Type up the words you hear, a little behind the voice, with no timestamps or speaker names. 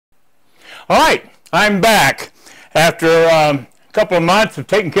All right, I'm back. After a couple of months of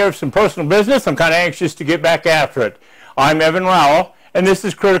taking care of some personal business, I'm kind of anxious to get back after it. I'm Evan Rowell, and this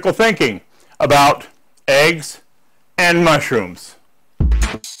is Critical Thinking about eggs and mushrooms.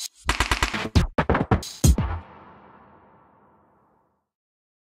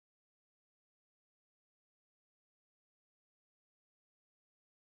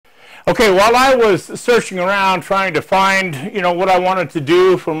 Okay, while I was searching around trying to find, what I wanted to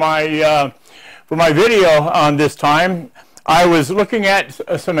do for my video on this time, I was looking at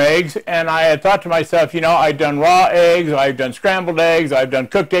some eggs, and I had thought to myself, I've done raw eggs, I've done scrambled eggs, I've done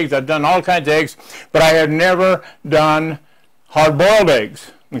cooked eggs, I've done all kinds of eggs, but I have never done hard-boiled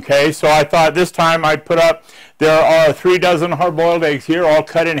eggs. Okay, so I thought this time I'd put up, there are 3 dozen hard-boiled eggs here, all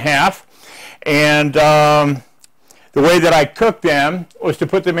cut in half, and the way that I cooked them was to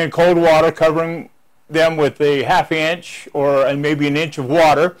put them in cold water, covering them with a ½ inch or maybe an inch of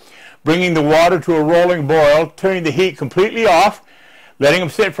water, bringing the water to a rolling boil, turning the heat completely off, letting them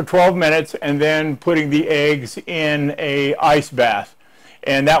sit for 12 minutes, and then putting the eggs in a ice bath.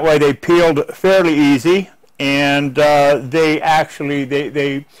 And that way they peeled fairly easy, and they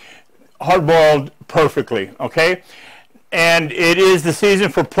hard-boiled perfectly, okay? And it is the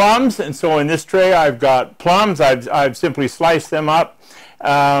season for plums, and so in this tray I've got plums. I've simply sliced them up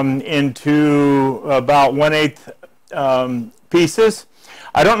into about 1/8 pieces.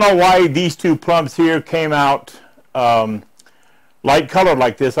 I don't know why these 2 plums here came out light colored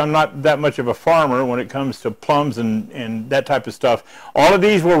like this. I'm not that much of a farmer when it comes to plums and that type of stuff. All of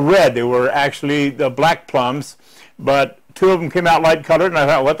these were red. They were actually the black plums, but 2 of them came out light colored, and I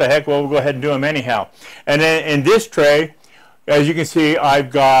thought, what the heck, well, we'll go ahead and do them anyhow. And then in this tray, as you can see,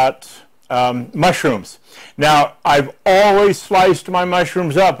 I've got mushrooms. Now, I've always sliced my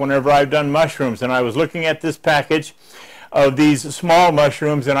mushrooms up whenever I've done mushrooms, and I was looking at this package of these small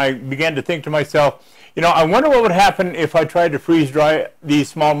mushrooms, and I began to think to myself, I wonder what would happen if I tried to freeze dry these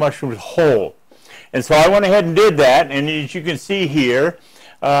small mushrooms whole. And so I went ahead and did that, and as you can see here,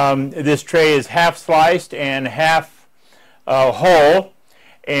 this tray is half sliced and half whole,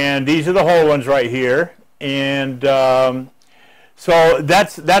 and these are the whole ones right here. And so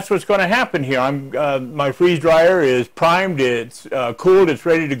that's what's going to happen here. My freeze dryer is primed, it's cooled, it's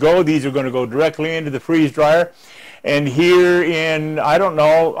ready to go. These are going to go directly into the freeze dryer. And here in, I don't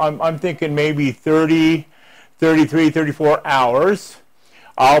know, I'm thinking maybe 30, 33, 34 hours,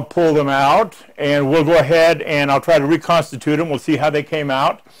 I'll pull them out, and we'll go ahead and I'll try to reconstitute them. We'll see how they came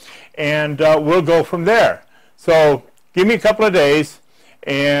out, and we'll go from there. So give me a couple of days,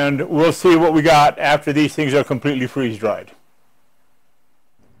 and we'll see what we got after these things are completely freeze dried.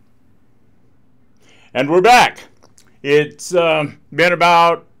 And we're back. It's been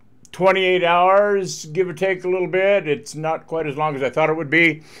about 28 hours, give or take a little bit. It's not quite as long as I thought it would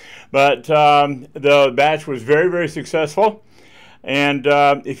be, but the batch was very, very successful. And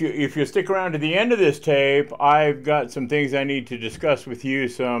if you stick around to the end of this tape, I've got some things I need to discuss with you,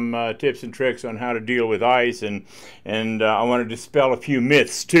 some tips and tricks on how to deal with ice, and I want to dispel a few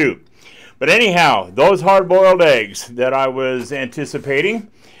myths too. But anyhow, those hard-boiled eggs that I was anticipating,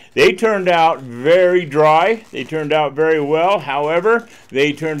 they turned out very dry. They turned out very well. However,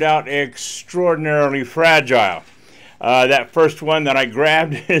 they turned out extraordinarily fragile. That first one that I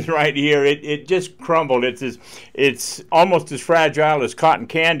grabbed is right here. It just crumbled. It's almost as fragile as cotton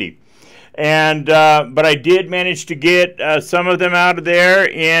candy. And but I did manage to get some of them out of there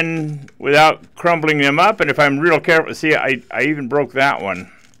without crumbling them up. And if I'm real careful, see, I even broke that one.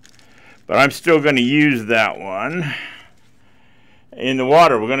 But I'm still going to use that one in the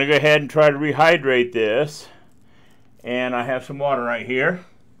water. We're going to go ahead and try to rehydrate this, and I have some water right here,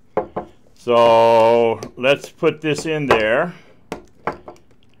 so let's put this in there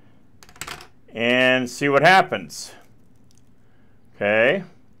and see what happens. Okay,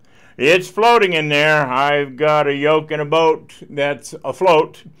 it's floating in there. I've got a yolk in a boat that's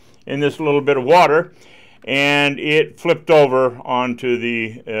afloat in this little bit of water, and it flipped over onto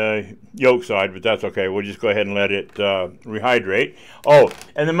the yolk side, but that's okay. We'll just go ahead and let it rehydrate. Oh,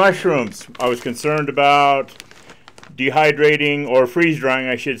 and the mushrooms. I was concerned about dehydrating, or freeze drying,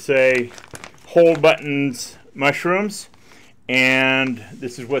 I should say, whole buttons mushrooms, and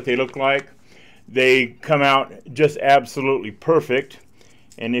this is what they look like. They come out just absolutely perfect,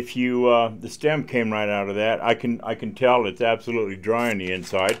 and if you the stem came right out of that. I can tell it's absolutely dry on the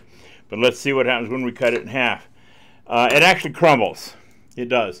inside. But let's see what happens when we cut it in half. It actually crumbles. It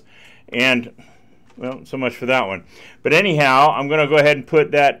does. And, well, so much for that one. But anyhow, I'm going to go ahead and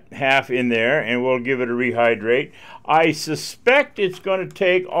put that half in there, and we'll give it a rehydrate. I suspect it's going to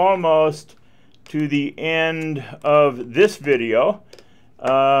take almost to the end of this video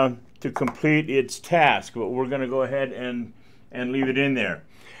to complete its task, but we're going to go ahead and leave it in there.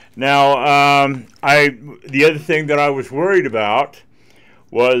 Now, the other thing that I was worried about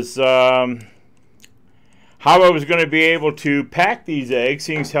was how I was going to be able to pack these eggs,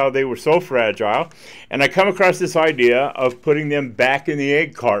 seeing as how they were so fragile. And I come across this idea of putting them back in the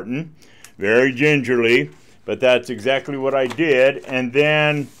egg carton, very gingerly, but that's exactly what I did. And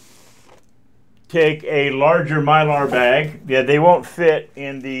then take a larger Mylar bag. Yeah, they won't fit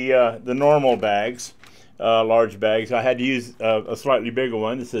in the normal bags, large bags. I had to use a slightly bigger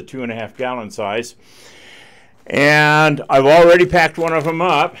one. This is a 2.5 gallon size. And I've already packed one of them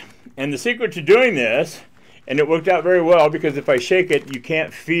up. And the secret to doing this, and it worked out very well, because if I shake it, you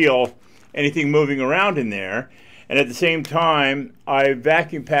can't feel anything moving around in there. And at the same time, I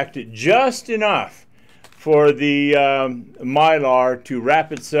vacuum packed it just enough for the Mylar to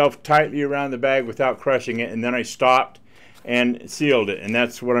wrap itself tightly around the bag without crushing it. And then I stopped and sealed it. And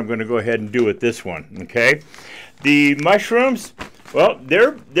that's what I'm going to go ahead and do with this one. Okay. The mushrooms, well,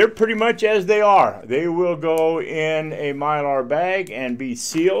 they're pretty much as they are. They will go in a Mylar bag and be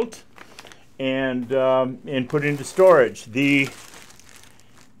sealed and put into storage. The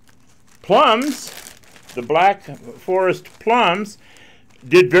plums, the Black Forest plums,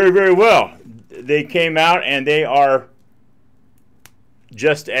 did very, very well. They came out and they are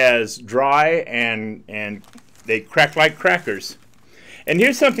just as dry, and they crack like crackers. And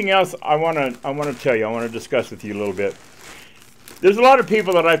here's something else I want to tell you. I want to discuss with you a little bit. There's a lot of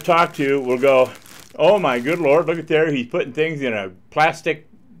people that I've talked to will go, "Oh my good Lord, look at there, he's putting things in a plastic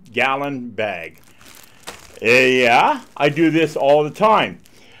gallon bag." Yeah, I do this all the time.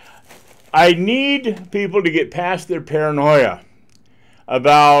 I need people to get past their paranoia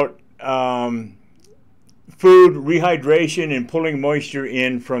about food rehydration and pulling moisture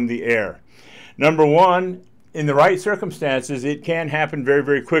in from the air. Number one, in the right circumstances, it can happen very,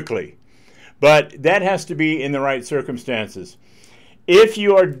 very quickly. But that has to be in the right circumstances. If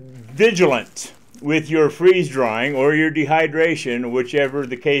you are vigilant with your freeze drying or your dehydration, whichever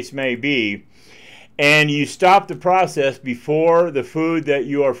the case may be, and you stop the process before the food that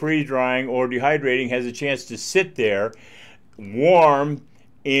you are freeze drying or dehydrating has a chance to sit there warm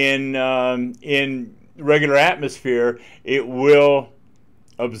in regular atmosphere, it will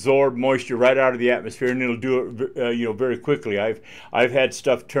absorb moisture right out of the atmosphere, and it'll do it very quickly. I've had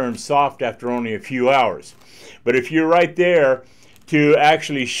stuff turn soft after only a few hours. But if you're right there to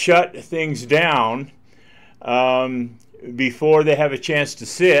actually shut things down before they have a chance to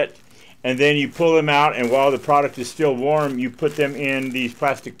sit, and then you pull them out, and while the product is still warm, you put them in these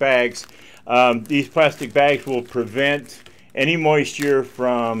plastic bags. These plastic bags will prevent any moisture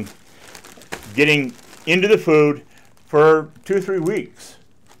from getting into the food for 2 or 3 weeks.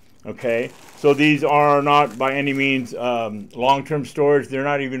 Okay, so these are not by any means long-term storage. They're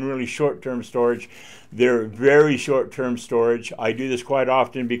not even really short-term storage. They're very short-term storage. I do this quite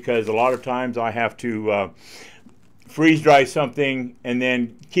often because a lot of times I have to freeze dry something and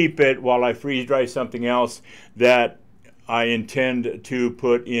then keep it while I freeze dry something else that I intend to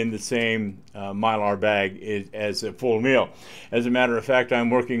put in the same Mylar bag as a full meal. As a matter of fact, I'm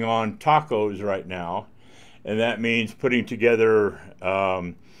working on tacos right now, and that means putting together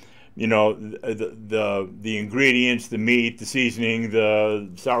the ingredients, the meat, the seasoning, the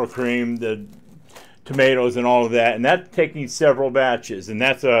sour cream, the tomatoes, and all of that, and that's taking several batches, and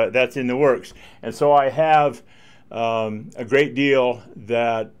that's in the works. And so I have a great deal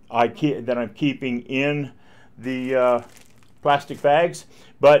that I'm keeping in the plastic bags.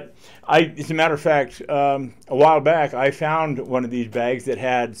 But as a matter of fact, a while back I found one of these bags that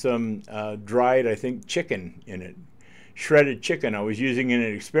had some dried, I think, chicken in it, shredded chicken. I was using in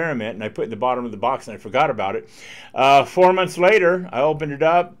an experiment, and I put it in the bottom of the box, and I forgot about it. 4 months later, I opened it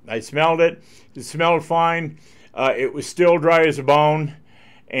up. I smelled it. It smelled fine. It was still dry as a bone.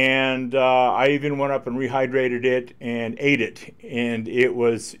 And I even went up and rehydrated it and ate it, and it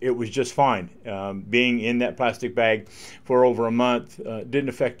was just fine. Being in that plastic bag for over a month didn't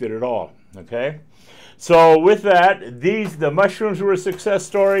affect it at all. Okay, so with that, the mushrooms were a success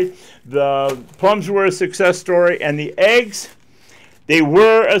story, the plums were a success story, and the eggs, they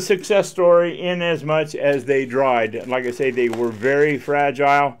were a success story in as much as they dried. Like I say, they were very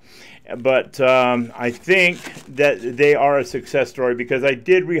fragile. But I think that they are a success story because I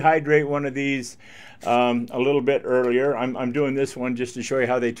did rehydrate one of these a little bit earlier. I'm doing this one just to show you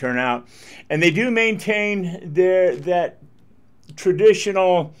how they turn out. And they do maintain that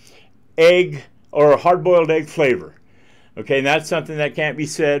traditional egg or hard-boiled egg flavor. Okay, and that's something that can't be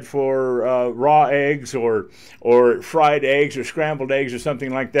said for raw eggs or fried eggs or scrambled eggs or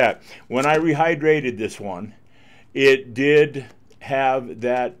something like that. When I rehydrated this one, it did have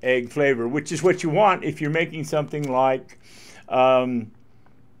that egg flavor, which is what you want if you're making something like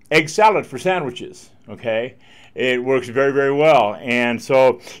egg salad for sandwiches. Okay, it works very, very well. And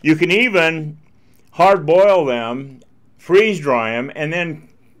so you can even hard boil them, freeze dry them, and then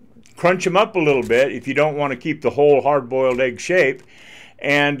crunch them up a little bit if you don't want to keep the whole hard-boiled egg shape,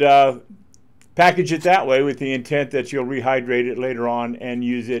 and package it that way with the intent that you'll rehydrate it later on and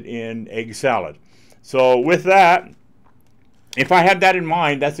use it in egg salad. So with that, if I had that in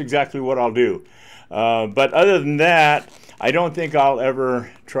mind, that's exactly what I'll do. But other than that, I don't think I'll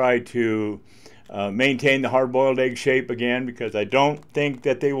ever try to maintain the hard-boiled egg shape again, because I don't think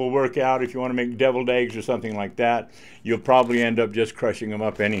that they will work out if you want to make deviled eggs or something like that. You'll probably end up just crushing them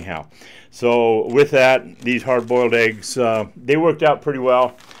up anyhow. So with that, these hard-boiled eggs, they worked out pretty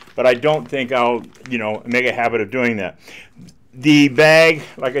well, but I don't think I'll, make a habit of doing that. The bag,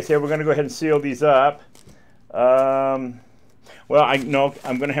 like I said, we're going to go ahead and seal these up. Well, I'm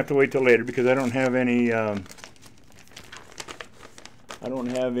going to have to wait till later because I don't have any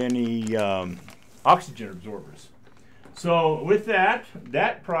oxygen absorbers. So with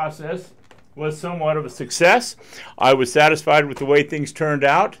that process was somewhat of a success. I was satisfied with the way things turned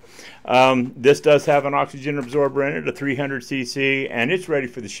out. This does have an oxygen absorber in it, a 300 cc, and it's ready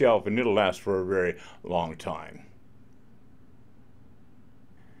for the shelf, and it'll last for a very long time.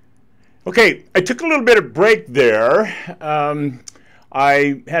 Okay, I took a little bit of break there.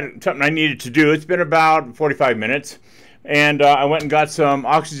 I had something I needed to do. It's been about 45 minutes. And I went and got some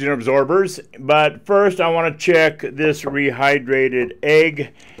oxygen absorbers. But first I want to check this rehydrated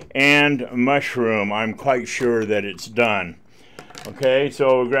egg and mushroom. I'm quite sure that it's done. Okay,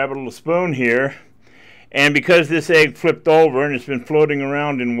 so we'll grab a little spoon here. And because this egg flipped over and it's been floating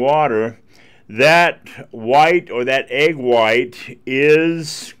around in water, that white, or that egg white,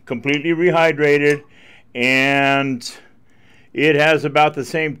 is completely rehydrated, and it has about the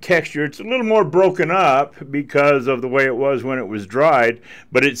same texture. It's a little more broken up because of the way it was when it was dried,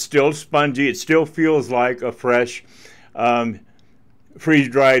 but it's still spongy. It still feels like a fresh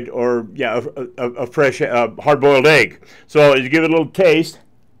freeze-dried, or a fresh hard-boiled egg. So to give it a little taste,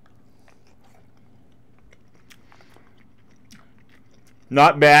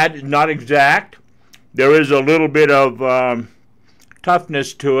 not bad, not exact. There is a little bit of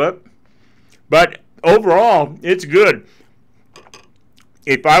toughness to it, but overall it's good.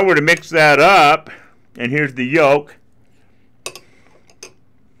 If I were to mix that up, and here's the yolk,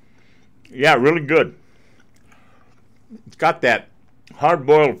 yeah, really good. It's got that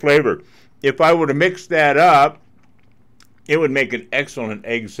hard-boiled flavor. If I were to mix that up, it would make an excellent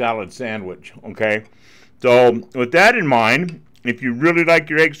egg salad sandwich, okay? So with that in mind, if you really like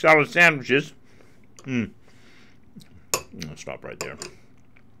your egg salad sandwiches, I'll stop right there.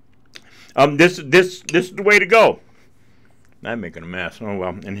 This is the way to go. I'm making a mess. Oh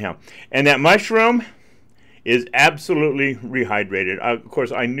well, anyhow. And that mushroom is absolutely rehydrated. Of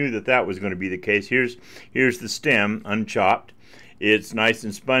course, I knew that was going to be the case. Here's the stem, unchopped. It's nice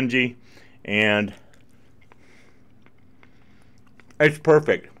and spongy, and it's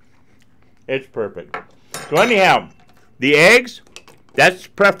perfect. It's perfect. So anyhow, the eggs, that's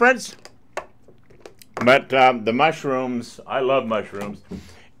preference. But the mushrooms, I love mushrooms,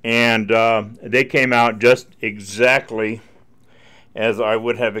 and they came out just exactly as I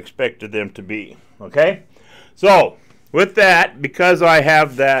would have expected them to be. Okay, so with that, because I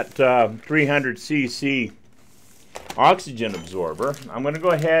have that 300 cc oxygen absorber, I'm going to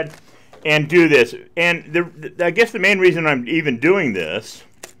go ahead and do this. And I guess the main reason I'm even doing this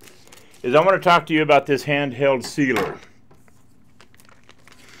is I want to talk to you about this handheld sealer.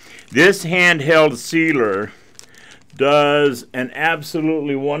 This handheld sealer does an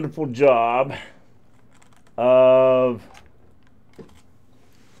absolutely wonderful job of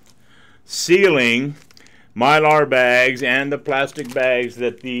sealing Mylar bags and the plastic bags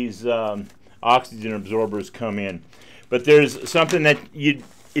that these oxygen absorbers come in. But there's something that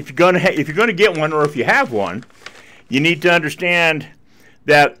if you're going to get one, or if you have one, you need to understand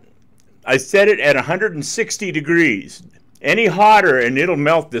that I set it at 160 degrees. Any hotter and it'll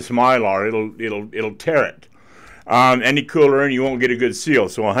melt this Mylar. It'll tear it. Any cooler and you won't get a good seal.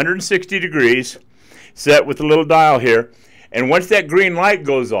 So 160 degrees, set with the little dial here. And once that green light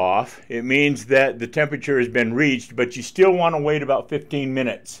goes off, it means that the temperature has been reached, but you still want to wait about 15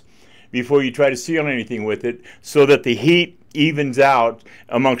 minutes before you try to seal anything with it, so that the heat evens out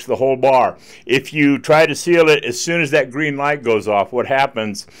amongst the whole bar. If you try to seal it as soon as that green light goes off, what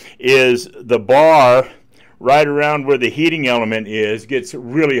happens is the bar right around where the heating element is gets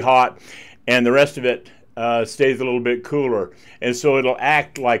really hot, and the rest of it stays a little bit cooler, and so it'll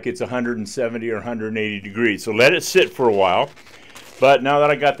act like it's 170 or 180 degrees. So let it sit for a while, But now that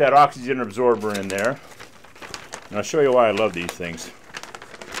I got that oxygen absorber in there, and I'll show you why I love these things.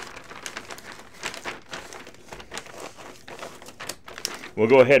 We'll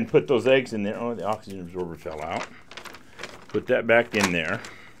go ahead and put those eggs in there. Oh, the oxygen absorber fell out. Put that back in there.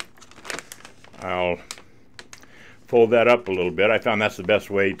 I'll fold that up a little bit. I found that's the best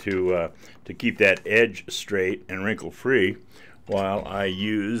way to keep that edge straight and wrinkle free while I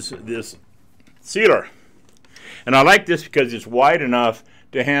use this sealer. And I like this because it's wide enough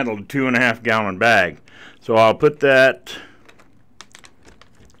to handle a 2.5 gallon bag. So I'll put that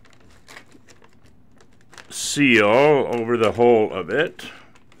seal over the whole of it.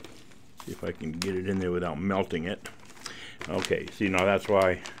 See if I can get it in there without melting it. Okay, see, now that's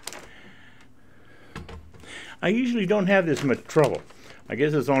why I usually don't have this much trouble. I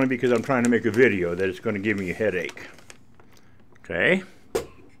guess it's only because I'm trying to make a video that it's going to give me a headache. Okay.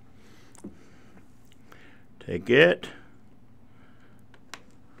 Take it.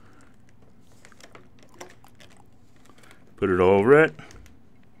 Put it over it.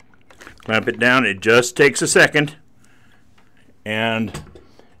 Clamp it down. It just takes a second. And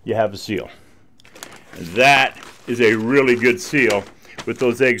you have a seal. That is a really good seal with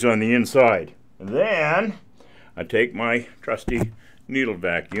those eggs on the inside. And then I take my trusty needle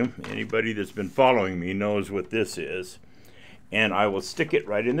vacuum. Anybody that's been following me knows what this is. And I will stick it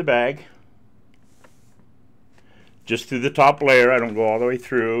right in the bag. Just through the top layer. I don't go all the way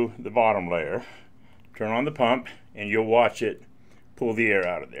through the bottom layer. Turn on the pump and you'll watch it pull the air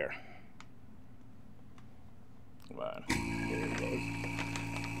out of there. Wow. There it goes.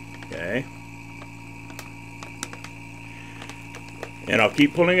 Okay. And I'll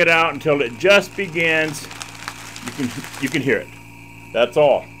keep pulling it out until it just begins. You can hear it. That's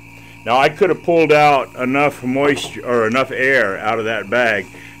all. Now I could have pulled out enough moisture or enough air out of that bag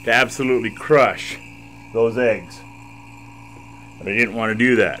to absolutely crush those eggs. But I didn't want to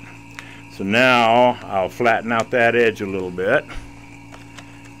do that. So now I'll flatten out that edge a little bit.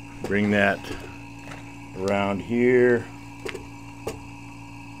 Bring that around here.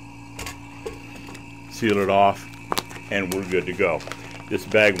 Seal it off, and we're good to go. This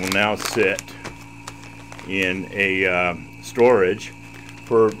bag will now sit in a storage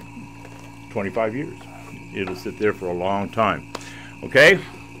for 25 years. It'll sit there for a long time. Okay,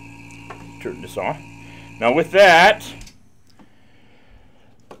 turn this off. Now with that,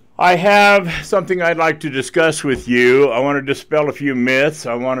 I have something I'd like to discuss with you. I want to dispel a few myths.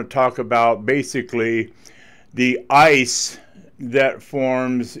 I want to talk about basically the ice that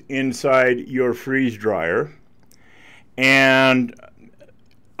forms inside your freeze dryer. And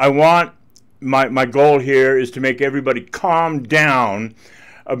I want, my goal here is to make everybody calm down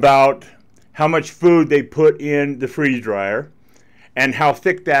about how much food they put in the freeze dryer and how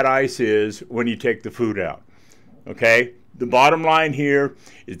thick that ice is when you take the food out. Okay? The bottom line here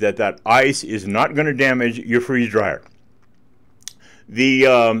is that that ice is not going to damage your freeze dryer.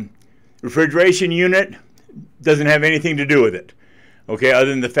 The refrigeration unit doesn't have anything to do with it, okay, other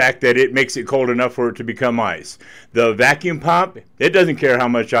than the fact that it makes it cold enough for it to become ice. The vacuum pump, it doesn't care how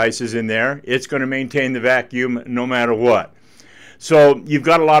much ice is in there. It's going to maintain the vacuum no matter what. So you've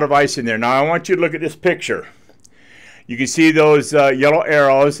got a lot of ice in there. Now I want you to look at this picture. You can see those yellow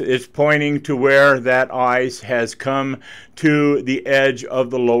arrows. It's pointing to where that ice has come to the edge of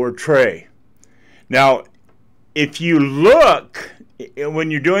the lower tray. Now, if you look,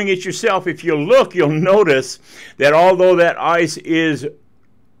 when you're doing it yourself, if you look, you'll notice that although that ice is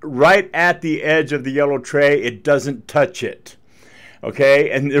right at the edge of the yellow tray, it doesn't touch it. Okay,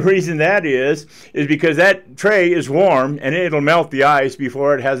 and the reason that is because that tray is warm and it'll melt the ice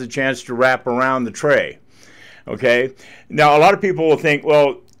before it has a chance to wrap around the tray. Okay, now a lot of people will think,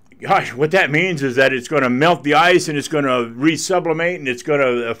 well, gosh, what that means is that it's going to melt the ice and it's going to resublimate and it's going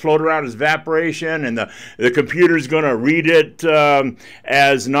to float around as evaporation, and the computer's going to read it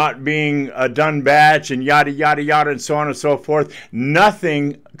as not being a done batch, and yada, yada, yada, and so on and so forth.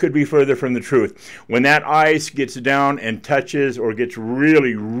 Nothing could be further from the truth. When that ice gets down and touches or gets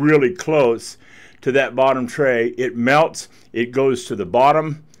really, really close to that bottom tray, it melts, it goes to the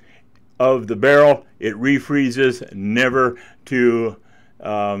bottom of the barrel, it refreezes, never to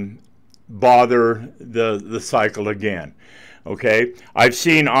bother the cycle again. Okay, I've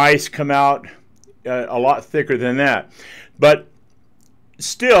seen ice come out a lot thicker than that, but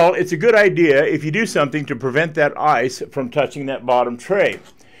still it's a good idea if you do something to prevent that ice from touching that bottom tray,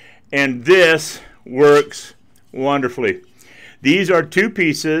 and this works wonderfully. These are 2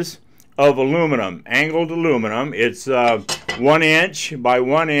 pieces of aluminum, angled aluminum. It's 1 inch by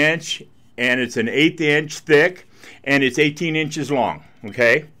 1 inch, and it's an 1/8 inch thick, and it's 18 inches long.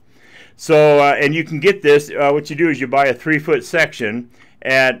 Okay, So, and you can get this, what you do is you buy a 3-foot section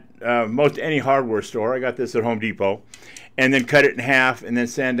at most any hardware store. I got this at Home Depot. And then cut it in half and then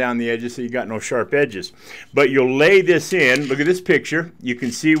sand down the edges so you got no sharp edges. But you'll lay this in. Look at this picture. You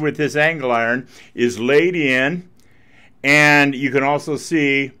can see where this angle iron is laid in. And you can also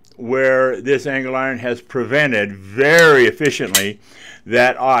see where this angle iron has prevented very efficiently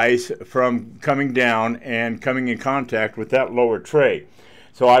that ice from coming down and coming in contact with that lower tray.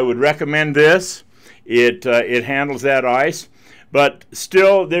 So I would recommend this. It handles that ice. But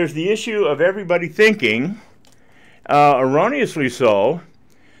still, there's the issue of everybody thinking, erroneously so,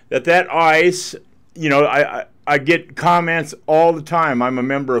 that ice, you know, I get comments all the time. I'm a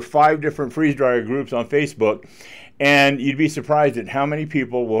member of 5 different freeze dryer groups on Facebook, and you'd be surprised at how many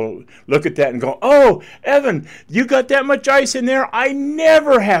people will look at that and go, "Oh, Evan, you got that much ice in there? I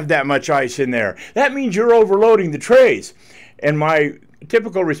never have that much ice in there. That means you're overloading the trays." And my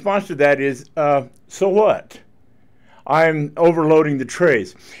typical response to that is, so what? I'm overloading the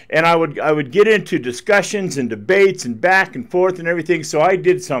trays. And I would get into discussions and debates and back and forth and everything. So I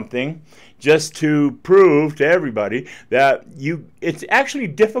did something just to prove to everybody that it's actually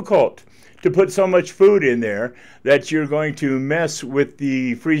difficult to put so much food in there that you're going to mess with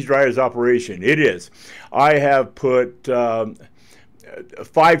the freeze dryer's operation. It is. I have put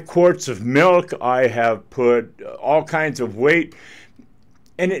 5 quarts of milk. I have put all kinds of weight.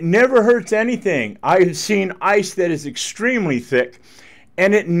 And it never hurts anything. I've seen ice that is extremely thick,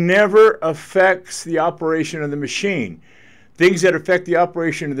 and it never affects the operation of the machine. Things that affect the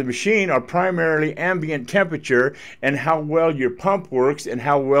operation of the machine are primarily ambient temperature and how well your pump works and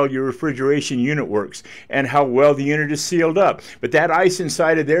how well your refrigeration unit works and how well the unit is sealed up. But that ice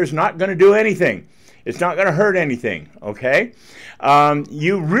inside of there is not going to do anything. It's not going to hurt anything, okay?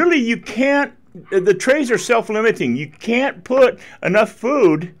 You can't. The trays are self-limiting. You can't put enough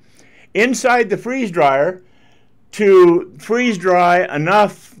food inside the freeze dryer to freeze dry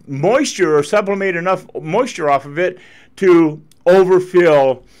enough moisture or sublimate enough moisture off of it to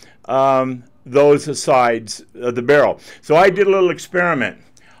overfill those sides of the barrel. So I did a little experiment.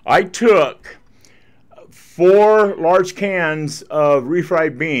 I took 4 large cans of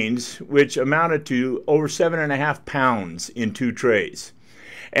refried beans, which amounted to over 7.5 pounds in 2 trays.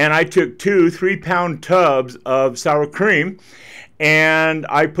 And I took 2 3-pound tubs of sour cream, and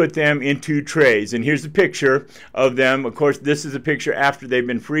I put them in 2 trays. And here's a picture of them. Of course, this is a picture after they've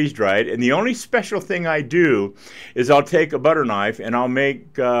been freeze-dried. And the only special thing I do is I'll take a butter knife and I'll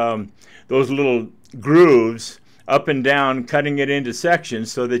make those little grooves up and down, cutting it into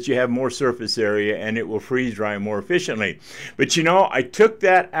sections so that you have more surface area and it will freeze dry more efficiently. But you know, I took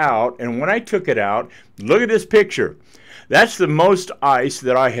that out, and when I took it out, look at this picture. That's the most ice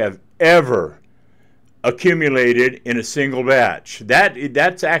that I have ever accumulated in a single batch.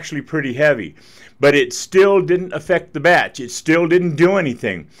 That's actually pretty heavy, but it still didn't affect the batch. It still didn't do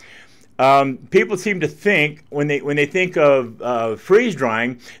anything. People seem to think when they think of freeze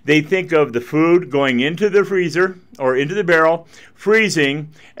drying, they think of the food going into the freezer or into the barrel, freezing,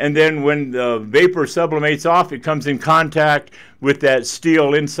 and then when the vapor sublimates off, it comes in contact with that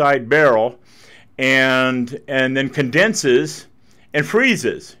steel inside barrel, and then condenses and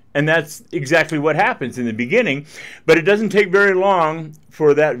freezes. And that's exactly what happens in the beginning. But it doesn't take very long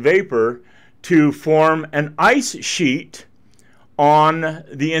for that vapor to form an ice sheet on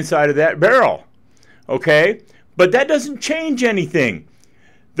the inside of that barrel. Okay? But that doesn't change anything.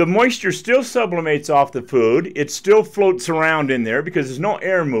 The moisture still sublimates off the food. It still floats around in there because there's no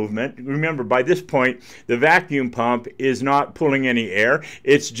air movement. Remember, by this point, the vacuum pump is not pulling any air.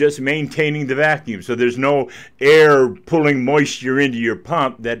 It's just maintaining the vacuum. So there's no air pulling moisture into your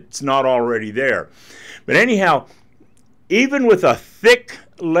pump that's not already there. But anyhow, even with a thick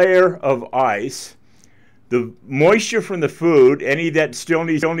layer of ice, the moisture from the food, any that still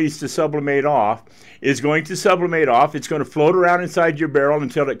needs to sublimate off, is going to sublimate off. It's going to float around inside your barrel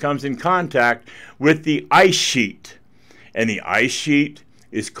until it comes in contact with the ice sheet. And the ice sheet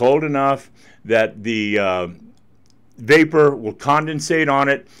is cold enough that the vapor will condensate on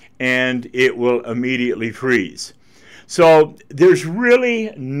it and it will immediately freeze. So there's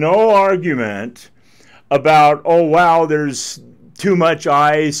really no argument about, oh wow, there's too much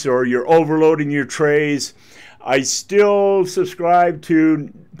ice or you're overloading your trays. I still subscribe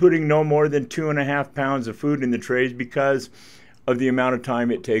to putting no more than 2.5 pounds of food in the trays because of the amount of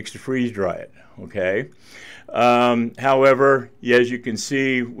time it takes to freeze dry it. Okay. However, as you can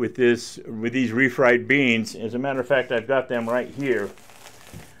see with these refried beans, as a matter of fact, I've got them right here.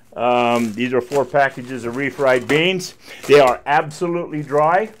 These are 4 packages of refried beans. They are absolutely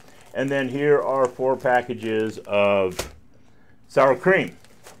dry. And then here are 4 packages of sour cream.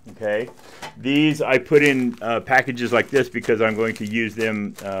 Okay, these I put in packages like this because I'm going to use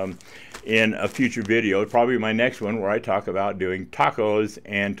them in a future video, probably my next one, where I talk about doing tacos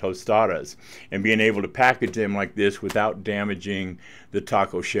and tostadas and being able to package them like this without damaging the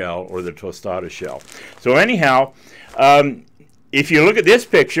taco shell or the tostada shell. So anyhow, if you look at this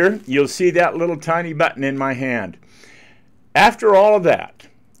picture, you'll see that little tiny button in my hand. After all of that,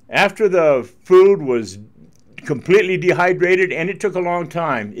 after the food was completely dehydrated, and it took a long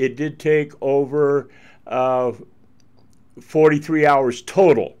time. It did take over 43 hours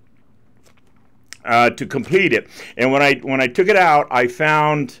total to complete it. And when I took it out, I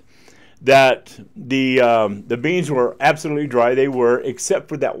found that the beans were absolutely dry. They were, except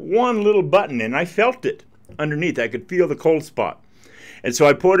for that one little button, and I felt it underneath. I could feel the cold spot. And so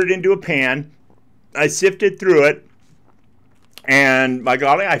I poured it into a pan. I sifted through it, and by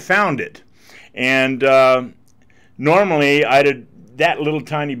golly, I found it. And normally, that little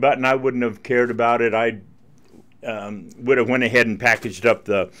tiny button, I wouldn't have cared about it. I would have went ahead and packaged up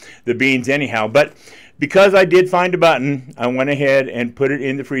the beans anyhow. But because I did find a button, I went ahead and put it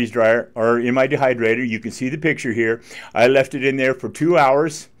in the freeze dryer, or in my dehydrator. You can see the picture here. I left it in there for 2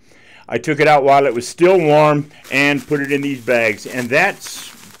 hours. I took it out while it was still warm and put it in these bags. And that's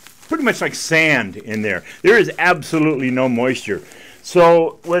pretty much like sand in there. There is absolutely no moisture.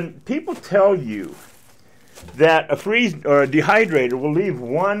 So when people tell you that a freeze or a dehydrator will leave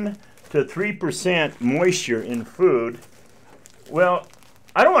 1 to 3% moisture in food, well,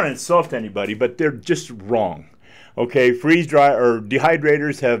 I don't want to insult anybody, but they're just wrong. Okay, freeze dry or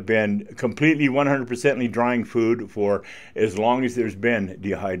dehydrators have been completely 100%ly drying food for as long as there's been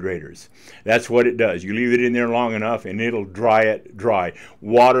dehydrators. That's what it does. You leave it in there long enough and it'll dry it dry.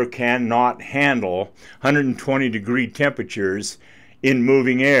 Water cannot handle 120-degree temperatures in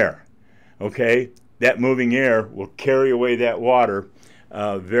moving air. Okay, that moving air will carry away that water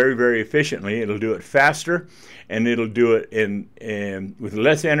very, very efficiently. It'll do it faster, and it'll do it with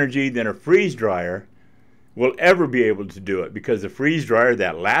less energy than a freeze dryer will ever be able to do it, because the freeze dryer,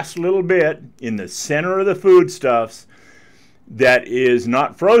 that last little bit in the center of the foodstuffs that is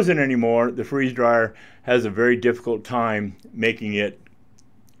not frozen anymore, the freeze dryer has a very difficult time making it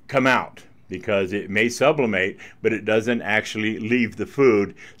come out, because it may sublimate, but it doesn't actually leave the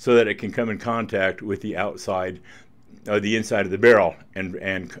food so that it can come in contact with the outside or the inside of the barrel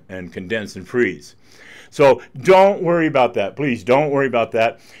and condense and freeze. So don't worry about that. Please don't worry about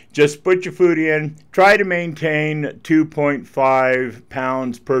that. Just put your food in. Try to maintain 2.5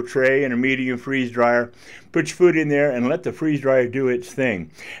 pounds per tray in a medium freeze dryer. Put your food in there and let the freeze dryer do its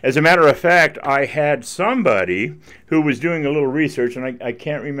thing. As a matter of fact, I had somebody who was doing a little research, and I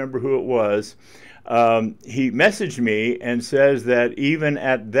can't remember who it was. He messaged me and says that even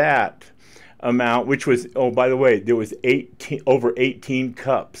at that amount, which was, oh, by the way, there was over 18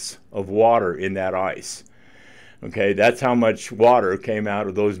 cups of water in that ice. Okay, that's how much water came out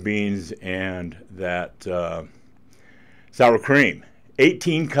of those beans and that sour cream.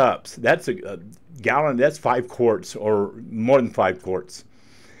 18 cups. That's a gallon. That's 5 quarts or more than 5 quarts.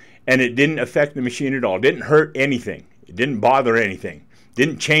 And it didn't affect the machine at all. It didn't hurt anything. It didn't bother anything.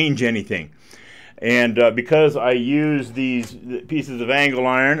 Didn't change anything. And because I use these pieces of angle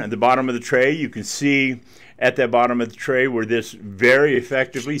iron at the bottom of the tray, you can see at the bottom of the tray where this very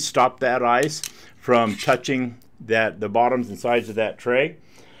effectively stopped that ice from touching the bottoms and sides of that tray.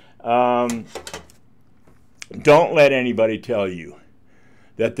 Don't let anybody tell you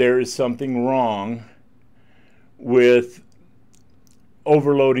that there is something wrong with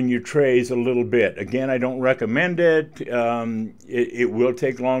overloading your trays a little bit. Again, I don't recommend it. It will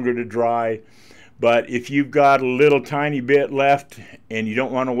take longer to dry. But if you've got a little tiny bit left and you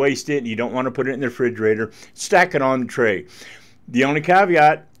don't want to waste it and you don't want to put it in the refrigerator, stack it on the tray. The only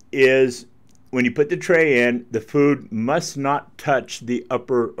caveat is when you put the tray in, the food must not touch the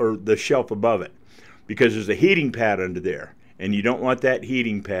upper or the shelf above it, because there's a heating pad under there, and you don't want that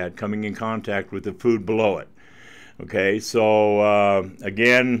heating pad coming in contact with the food below it. Okay, so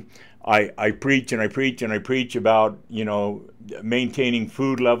again, I preach and I preach and I preach about, you know, maintaining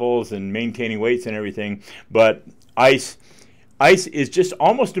food levels and maintaining weights and everything, but ice is just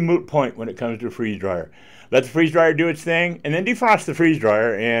almost a moot point when it comes to a freeze dryer. Let the freeze dryer do its thing, and then defrost the freeze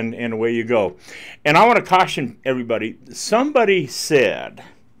dryer, and away you go. And I want to caution everybody. Somebody said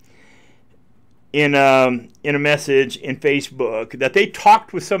in a message in Facebook that they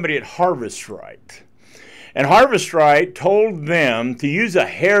talked with somebody at Harvest Right. And Harvest Right told them to use a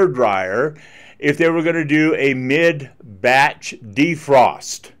hair dryer if they were going to do a mid-batch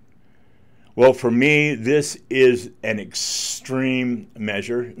defrost. Well, for me, this is an extreme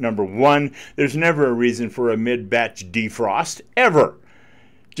measure. Number one, there's never a reason for a mid-batch defrost, ever.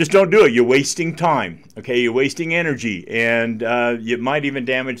 Just don't do it. You're wasting time. Okay, you're wasting energy, and you might even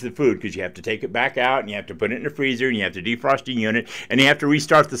damage the food because you have to take it back out and you have to put it in the freezer and you have to defrost the unit and you have to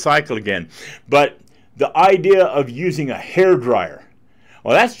restart the cycle again. But the idea of using a hair dryer,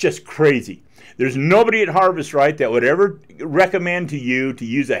 well, that's just crazy. There's nobody at Harvest Right that would ever recommend to you to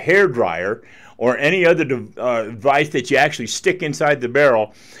use a hair dryer or any other device that you actually stick inside the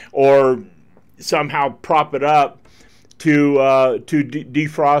barrel or somehow prop it up to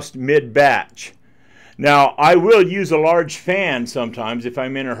defrost mid-batch. Now, I will use a large fan sometimes if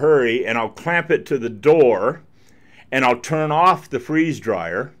I'm in a hurry, and I'll clamp it to the door, and I'll turn off the freeze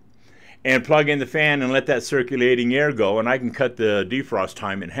dryer and plug in the fan and let that circulating air go, and I can cut the defrost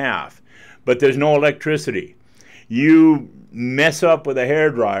time in half. But there's no electricity. You mess up with a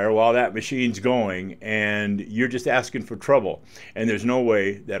hair dryer while that machine's going, and you're just asking for trouble. And there's no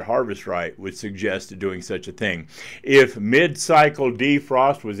way that Harvest Right would suggest doing such a thing. If mid-cycle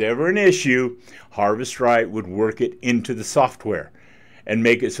defrost was ever an issue, Harvest Right would work it into the software and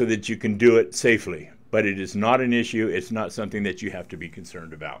make it so that you can do it safely. But it is not an issue. It's not something that you have to be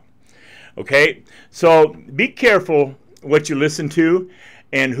concerned about. Okay, so be careful what you listen to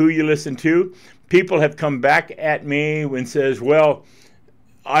and who you listen to. People have come back at me and says, well,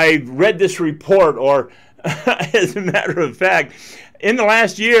 I read this report, or as a matter of fact, in the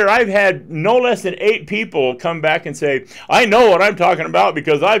last year, I've had no less than 8 people come back and say, I know what I'm talking about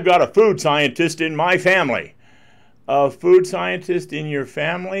because I've got a food scientist in my family. A food scientist in your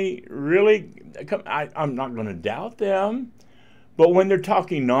family? Really? I'm not going to doubt them. But when they're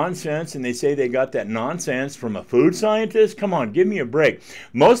talking nonsense and they say they got that nonsense from a food scientist, come on, give me a break.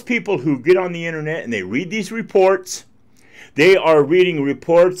 Most people who get on the internet and they read these reports, they are reading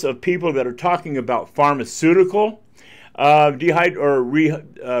reports of people that are talking about pharmaceutical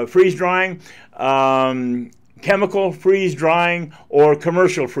freeze drying, chemical freeze drying, or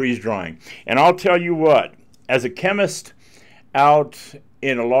commercial freeze drying. And I'll tell you what, as a chemist out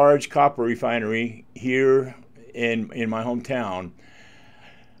in a large copper refinery here in my hometown,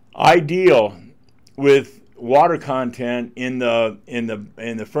 I deal with water content in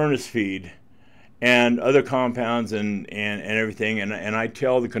the furnace feed and other compounds and everything, and I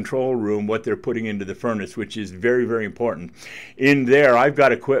tell the control room what they're putting into the furnace, which is very, very important. In there, I've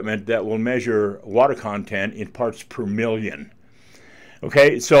got equipment that will measure water content in parts per million.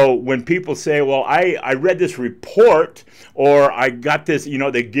 Okay, so when people say, well, I read this report, or I got this, you know,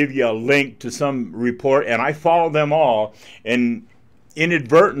 they give you a link to some report, and I follow them all, and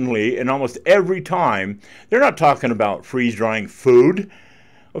inadvertently, and almost every time, they're not talking about freeze-drying food.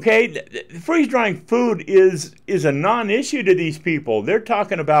 Okay, freeze-drying food is a non-issue to these people. They're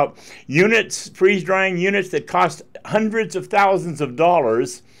talking about units, freeze-drying units that cost hundreds of thousands of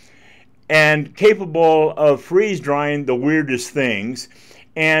dollars, and capable of freeze drying the weirdest things.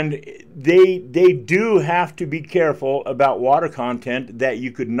 And they do have to be careful about water content that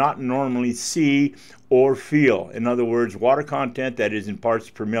you could not normally see or feel. In other words, water content that is in parts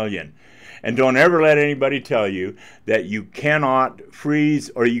per million. And don't ever let anybody tell you that you cannot freeze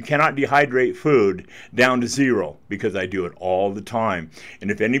or you cannot dehydrate food down to 0, because I do it all the time.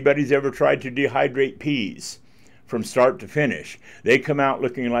 And if anybody's ever tried to dehydrate peas from start to finish, they come out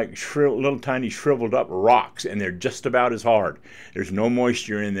looking like little tiny shriveled up rocks, and they're just about as hard. There's no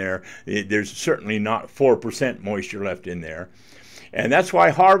moisture in there. There's certainly not 4% moisture left in there. And that's why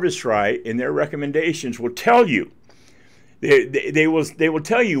Harvest Right in their recommendations will tell you, they will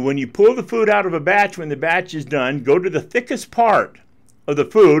tell you, when you pull the food out of a batch, when the batch is done, go to the thickest part of the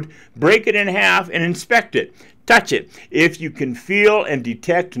food, break it in half, and inspect it. Touch it. If you can feel and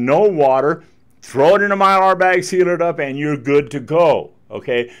detect no water, throw it in a Mylar bag, seal it up, and you're good to go.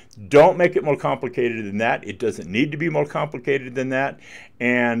 Okay? Don't make it more complicated than that. It doesn't need to be more complicated than that.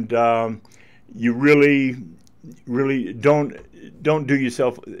 And you really don't do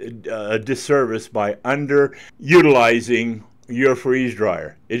yourself a disservice by underutilizing your freeze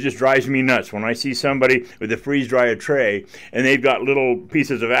dryer. It just drives me nuts when I see somebody with a freeze dryer tray and they've got little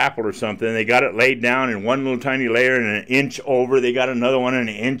pieces of apple or something. They got it laid down in one little tiny layer and an inch over. They got another one and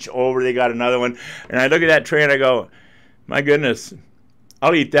an inch over. They got another one. And I look at that tray and I go, my goodness,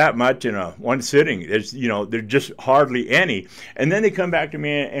 I'll eat that much in one sitting. There's just hardly any. And then they come back to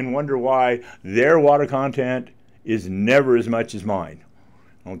me and wonder why their water content is never as much as mine.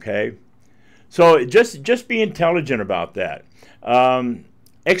 Okay? So just be intelligent about that.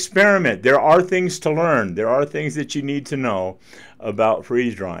 Experiment. There are things to learn. There are things that you need to know about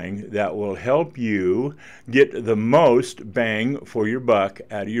freeze drying that will help you get the most bang for your buck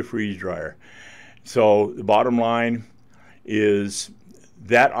out of your freeze dryer. So the bottom line is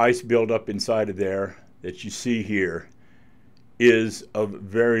that ice buildup inside of there that you see here is of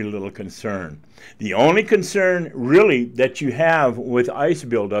very little concern. The only concern really that you have with ice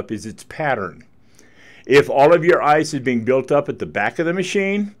buildup is its pattern. If all of your ice is being built up at the back of the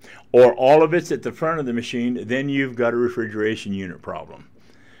machine or all of it's at the front of the machine, then you've got a refrigeration unit problem.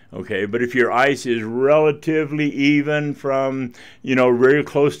 Okay, but if your ice is relatively even from, very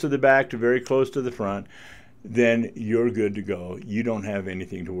close to the back to very close to the front, then you're good to go. You don't have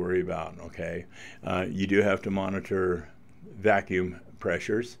anything to worry about, okay? You do have to monitor vacuum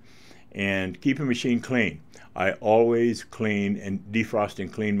pressures and keep a machine clean. I always clean and defrost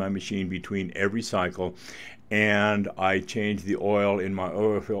and clean my machine between every cycle, and I change the oil in my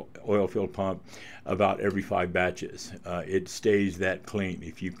oil fill pump about every 5 batches. It stays that clean.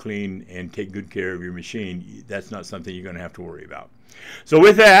 If you clean and take good care of your machine, that's not something you're going to have to worry about. So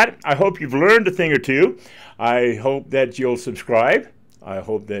with that, I hope you've learned a thing or two. I hope that you'll subscribe. I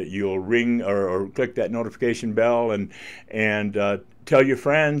hope that you'll ring or click that notification bell and tell your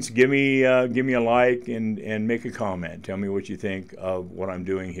friends. Give me a like and make a comment. Tell me what you think of what I'm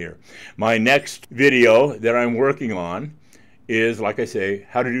doing here. My next video that I'm working on is, like I say,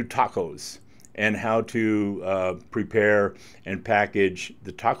 how to do tacos and how to prepare and package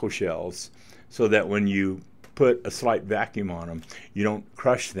the taco shells so that when you put a slight vacuum on them, you don't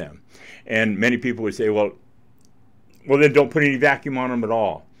crush them. And many people would say, well, then don't put any vacuum on them at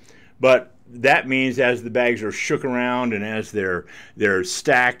all. But that means as the bags are shook around and as they're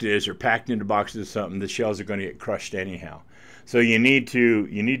stacked, as they're packed into boxes or something, the shells are going to get crushed anyhow. So you need to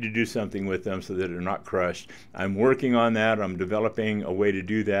do something with them so that they're not crushed. I'm working on that. I'm developing a way to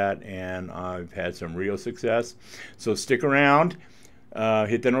do that, and I've had some real success. So stick around,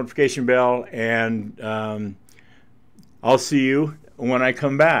 hit the notification bell, and I'll see you when I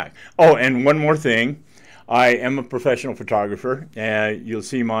come back. Oh, and one more thing. I am a professional photographer. You'll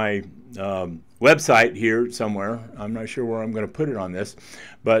see my website here somewhere. I'm not sure where I'm going to put it on this,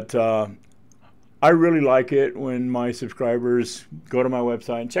 but I really like it when my subscribers go to my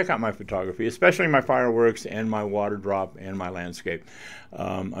website and check out my photography, especially my fireworks and my water drop and my landscape.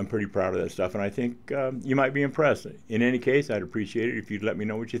 I'm pretty proud of that stuff, and I think you might be impressed. In any case, I'd appreciate it if you'd let me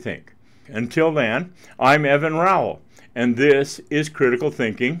know what you think. Until then, I'm Evan Rowell, and this is Critical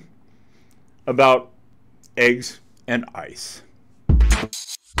Thinking about eggs and ice.